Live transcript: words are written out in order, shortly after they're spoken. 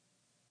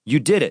You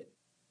did it!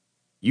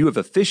 You have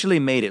officially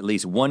made at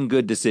least one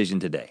good decision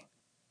today.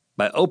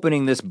 By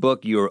opening this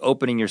book, you are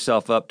opening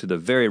yourself up to the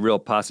very real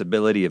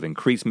possibility of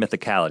increased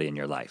mythicality in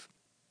your life.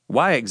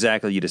 Why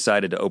exactly you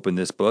decided to open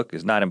this book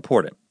is not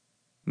important.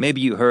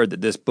 Maybe you heard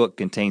that this book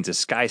contains a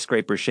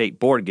skyscraper-shaped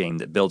board game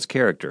that builds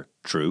character.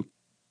 True.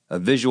 A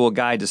visual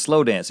guide to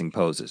slow dancing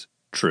poses.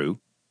 True.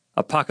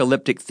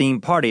 Apocalyptic theme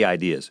party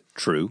ideas.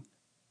 True.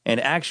 And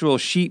actual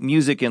sheet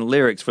music and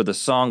lyrics for the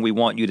song we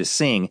want you to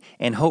sing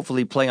and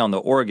hopefully play on the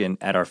organ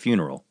at our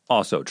funeral.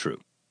 Also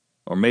true.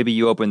 Or maybe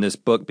you opened this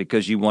book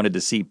because you wanted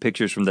to see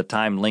pictures from the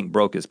time Link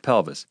broke his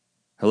pelvis.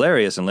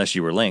 Hilarious unless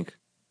you were Link.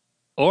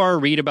 Or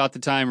read about the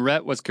time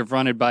Rhett was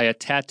confronted by a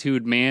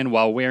tattooed man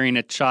while wearing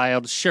a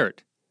child's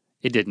shirt.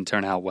 It didn't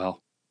turn out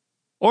well.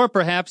 Or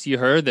perhaps you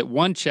heard that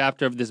one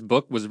chapter of this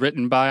book was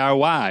written by our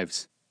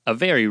wives, a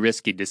very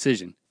risky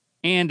decision,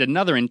 and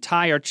another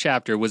entire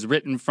chapter was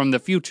written from the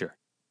future.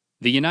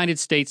 The United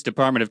States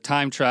Department of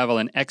Time Travel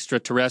and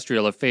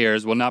Extraterrestrial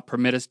Affairs will not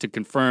permit us to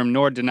confirm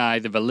nor deny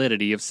the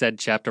validity of said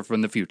chapter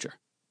from the future.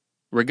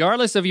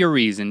 Regardless of your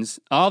reasons,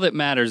 all that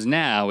matters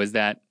now is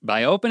that,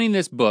 by opening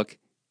this book,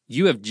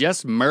 you have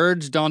just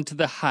merged onto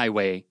the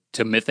highway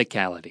to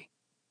mythicality.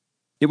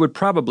 It would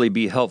probably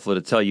be helpful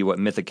to tell you what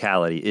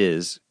mythicality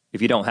is,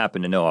 if you don't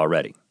happen to know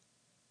already.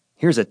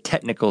 Here's a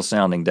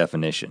technical-sounding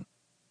definition.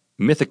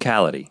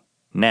 Mythicality,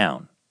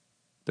 noun.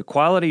 The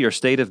quality or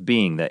state of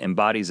being that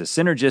embodies a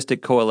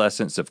synergistic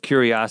coalescence of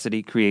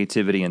curiosity,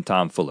 creativity, and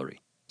tomfoolery,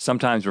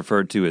 sometimes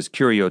referred to as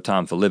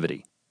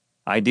curio-tomfoolivity,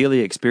 ideally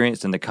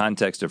experienced in the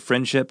context of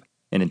friendship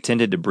and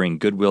intended to bring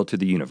goodwill to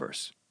the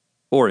universe.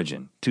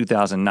 Origin,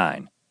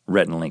 2009,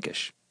 Rhett and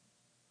Linkish.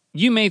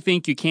 You may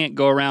think you can't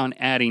go around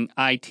adding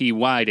ity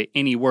to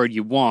any word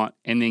you want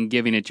and then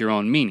giving it your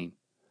own meaning.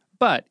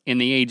 But in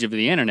the age of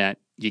the internet,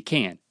 you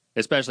can,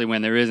 especially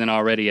when there isn't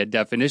already a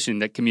definition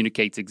that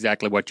communicates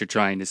exactly what you're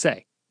trying to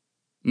say.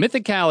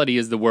 Mythicality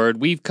is the word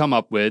we've come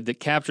up with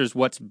that captures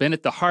what's been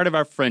at the heart of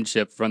our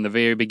friendship from the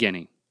very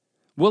beginning.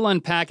 We'll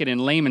unpack it in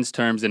layman's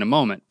terms in a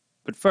moment,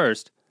 but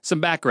first, some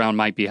background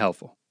might be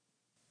helpful.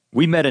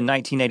 We met in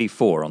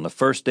 1984 on the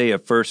first day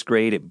of first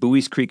grade at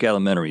Buies Creek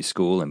Elementary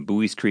School in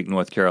Buies Creek,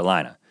 North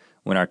Carolina,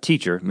 when our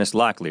teacher, Miss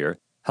McLaughlin,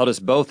 held us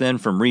both in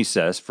from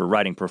recess for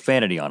writing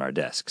profanity on our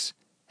desks.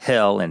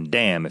 Hell and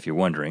damn, if you're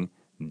wondering.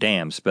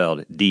 Damn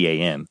spelled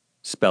D-A-M.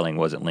 Spelling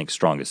wasn't Link's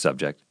strongest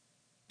subject.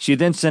 She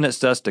then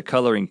sentenced us to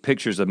coloring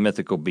pictures of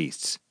mythical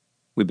beasts.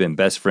 We've been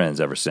best friends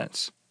ever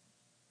since.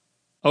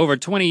 Over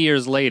 20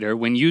 years later,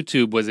 when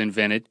YouTube was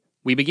invented,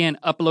 we began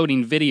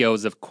uploading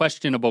videos of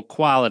questionable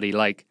quality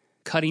like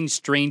cutting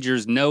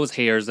strangers' nose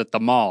hairs at the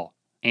mall,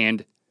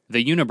 and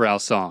the Unibrow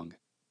song.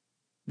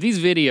 These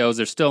videos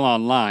are still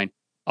online,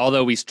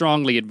 although we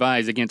strongly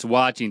advise against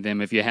watching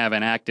them if you have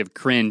an active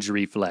cringe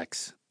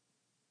reflex.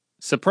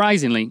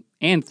 Surprisingly,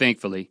 and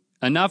thankfully,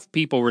 enough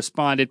people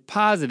responded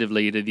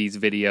positively to these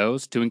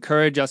videos to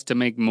encourage us to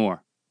make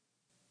more.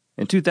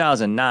 In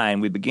 2009,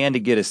 we began to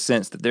get a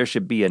sense that there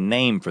should be a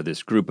name for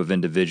this group of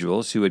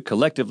individuals who had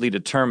collectively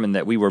determined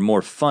that we were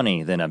more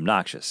funny than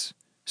obnoxious.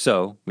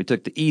 So, we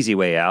took the easy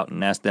way out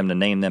and asked them to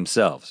name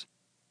themselves.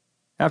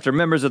 After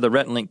members of the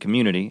Rhett and Link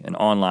community, an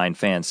online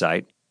fan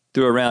site,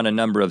 threw around a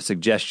number of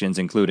suggestions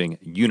including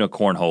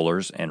unicorn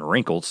holers and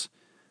wrinkles,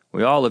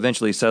 we all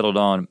eventually settled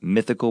on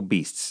mythical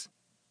beasts.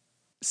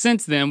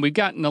 Since then, we've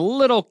gotten a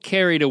little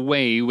carried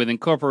away with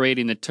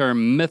incorporating the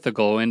term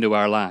mythical into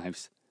our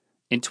lives.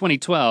 In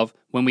 2012,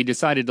 when we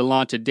decided to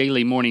launch a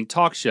daily morning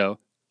talk show,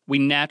 we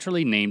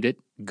naturally named it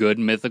Good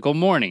Mythical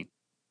Morning.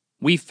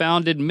 We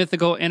founded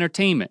Mythical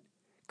Entertainment,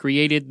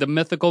 created the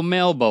Mythical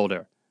Mail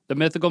Boulder, the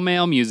Mythical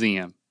Mail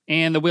Museum,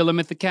 and the Wheel of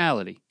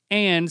Mythicality,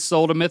 and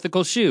sold a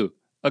mythical shoe,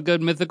 a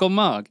good mythical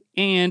mug,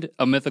 and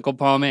a mythical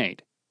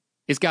pomade.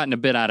 It's gotten a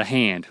bit out of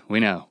hand, we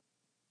know.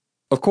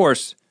 Of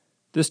course,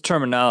 this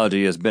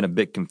terminology has been a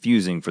bit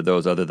confusing for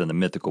those other than the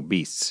mythical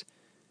beasts.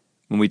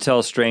 When we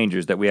tell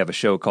strangers that we have a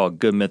show called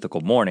Good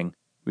Mythical Morning,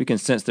 we can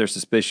sense their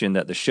suspicion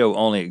that the show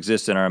only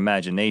exists in our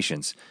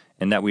imaginations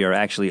and that we are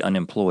actually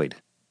unemployed.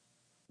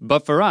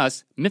 But for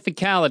us,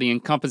 mythicality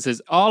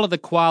encompasses all of the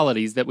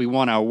qualities that we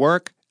want our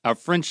work, our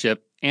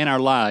friendship, and our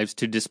lives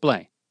to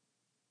display.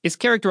 It's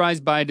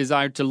characterized by a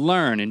desire to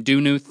learn and do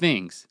new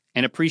things,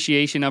 an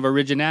appreciation of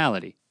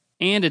originality,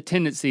 and a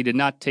tendency to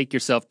not take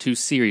yourself too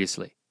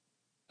seriously.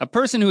 A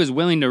person who is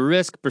willing to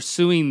risk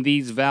pursuing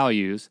these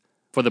values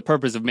for the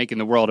purpose of making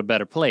the world a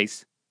better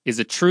place is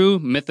a true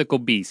mythical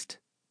beast.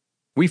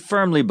 We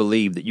firmly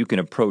believe that you can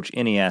approach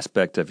any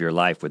aspect of your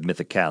life with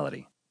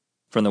mythicality,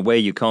 from the way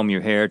you comb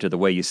your hair to the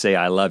way you say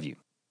I love you.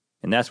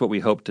 And that's what we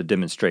hope to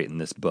demonstrate in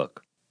this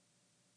book.